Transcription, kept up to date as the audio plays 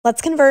Let's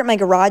convert my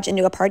garage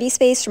into a party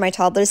space for my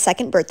toddler's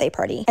second birthday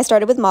party. I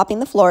started with mopping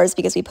the floors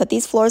because we put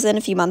these floors in a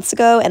few months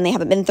ago and they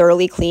haven't been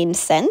thoroughly cleaned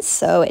since,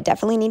 so it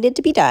definitely needed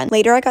to be done.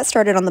 Later, I got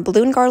started on the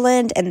balloon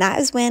garland, and that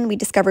is when we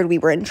discovered we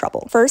were in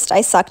trouble. First, I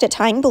sucked at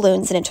tying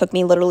balloons, and it took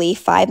me literally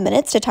 5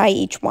 minutes to tie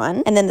each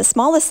one, and then the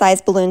smallest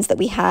size balloons that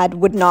we had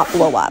would not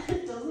blow up.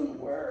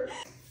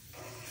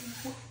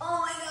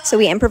 So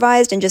we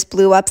improvised and just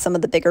blew up some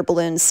of the bigger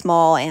balloons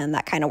small, and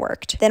that kind of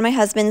worked. Then my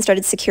husband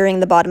started securing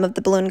the bottom of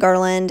the balloon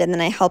garland, and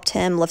then I helped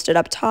him lift it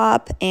up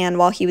top, and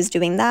while he was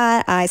doing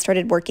that, I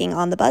started working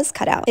on the buzz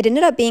cutout. It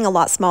ended up being a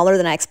lot smaller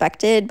than I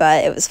expected,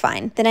 but it was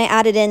fine. Then I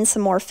added in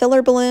some more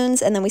filler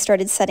balloons, and then we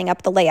started setting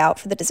up the layout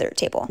for the dessert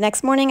table.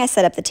 Next morning, I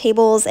set up the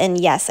tables, and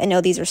yes, I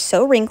know these are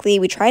so wrinkly.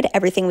 We tried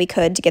everything we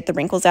could to get the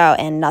wrinkles out,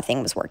 and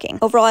nothing was working.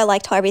 Overall, I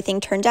liked how everything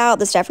turned out.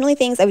 There's definitely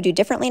things I would do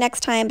differently next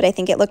time, but I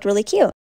think it looked really cute.